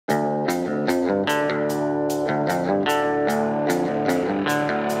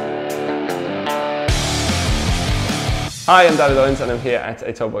Hi, I'm David Owens and I'm here at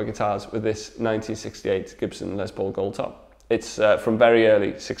Atoyboy Guitars with this 1968 Gibson Les Paul Goldtop. It's from very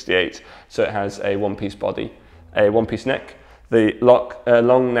early 68, so it has a one-piece body, a one-piece neck, the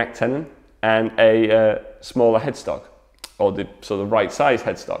long neck tenon and a smaller headstock, or the sort of right size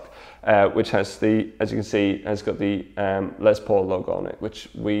headstock, which has the, as you can see, has got the Les Paul logo on it, which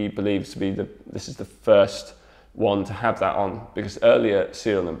we believe to be this is the first one to have that on, because earlier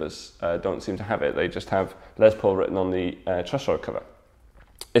serial numbers don't seem to have it. They just have Les Paul written on the truss rod cover.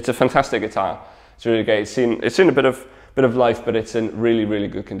 It's a fantastic guitar. It's really great. It's seen a bit of life, but it's in really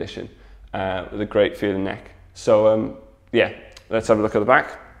good condition with a great feeling neck. So yeah, let's have a look at the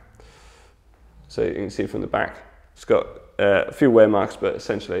back. So you can see from the back, it's got a few wear marks, but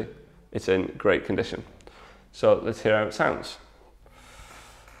essentially it's in great condition. So let's hear how it sounds.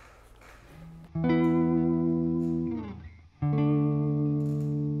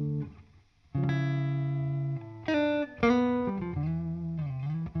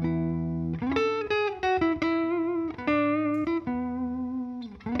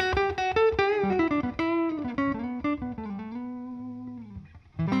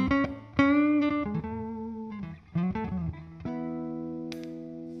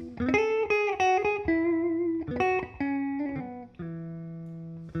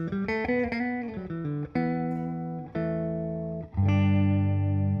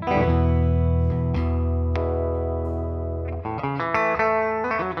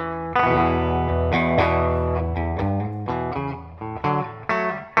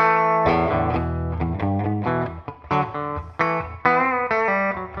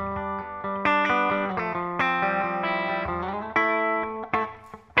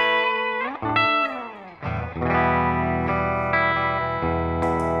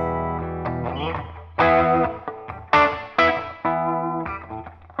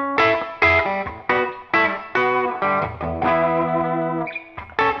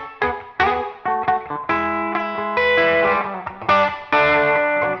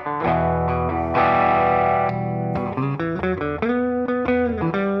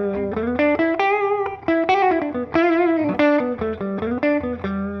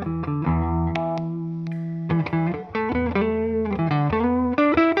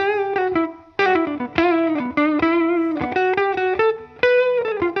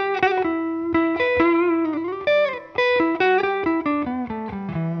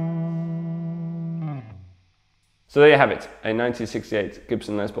 So there you have it, a 1968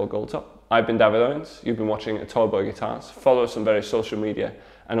 Gibson Les Paul Goldtop. I've been David Owens, you've been watching Atoyboy Guitars. Follow us on various social media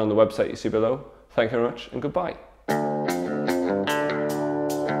and on the website you see below. Thank you very much and goodbye.